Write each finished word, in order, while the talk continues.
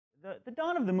The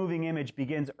dawn of the moving image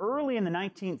begins early in the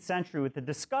 19th century with the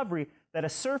discovery that a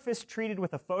surface treated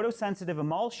with a photosensitive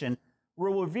emulsion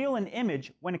will reveal an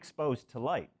image when exposed to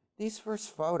light. These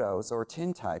first photos, or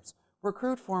tintypes, were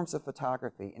crude forms of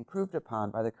photography improved upon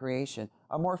by the creation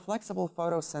of more flexible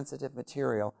photosensitive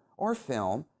material, or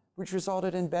film, which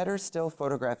resulted in better still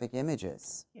photographic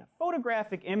images. Yeah,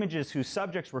 photographic images whose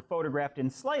subjects were photographed in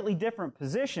slightly different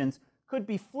positions could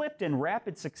be flipped in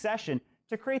rapid succession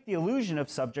to create the illusion of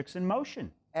subjects in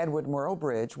motion. Edward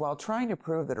Murrell-Bridge, while trying to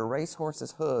prove that a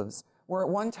racehorse's hooves were at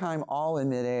one time all in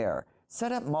midair,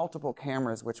 set up multiple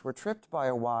cameras which were tripped by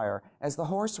a wire as the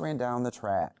horse ran down the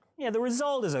track. Yeah, the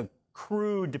result is a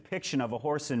crude depiction of a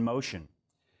horse in motion.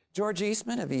 George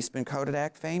Eastman of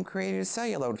Eastman-Kodak fame created a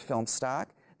celluloid film stock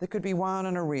that could be wound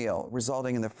on a reel,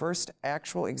 resulting in the first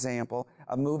actual example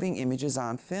of moving images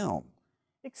on film.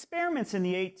 Experiments in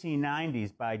the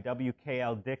 1890s by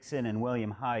W.K.L, Dickson and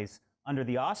William Heise under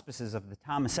the auspices of the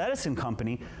Thomas Edison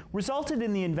Company resulted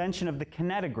in the invention of the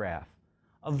Kinetograph,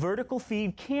 a vertical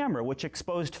feed camera which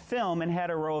exposed film and had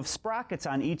a row of sprockets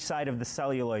on each side of the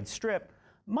celluloid strip,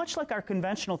 much like our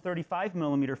conventional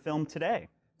 35mm film today.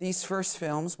 These first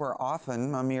films were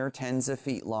often a mere tens of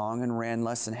feet long and ran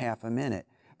less than half a minute,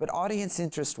 but audience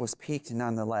interest was piqued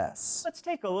nonetheless. Let's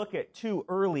take a look at two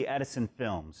early Edison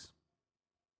films.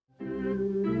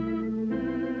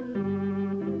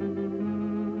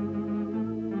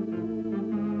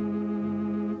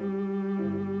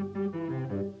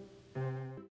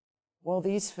 While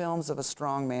these films of a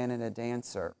strong man and a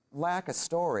dancer lack a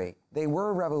story, they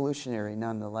were revolutionary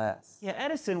nonetheless. Yeah,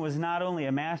 Edison was not only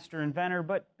a master inventor,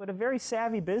 but a very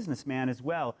savvy businessman as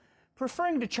well,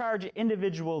 preferring to charge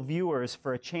individual viewers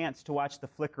for a chance to watch the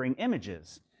flickering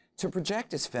images. To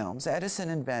project his films, Edison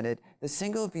invented the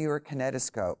single-viewer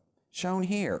kinetoscope, shown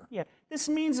here. Yeah, this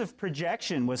means of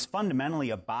projection was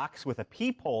fundamentally a box with a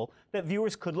peephole that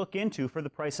viewers could look into for the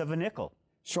price of a nickel.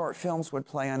 Short films would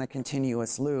play on a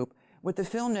continuous loop, with the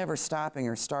film never stopping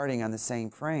or starting on the same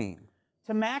frame.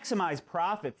 To maximize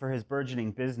profit for his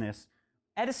burgeoning business,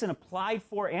 Edison applied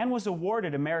for and was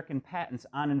awarded American patents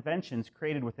on inventions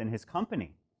created within his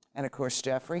company. And of course,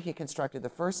 Jeffrey, he constructed the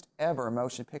first ever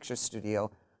motion picture studio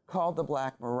called the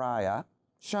Black Maria,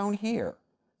 shown here.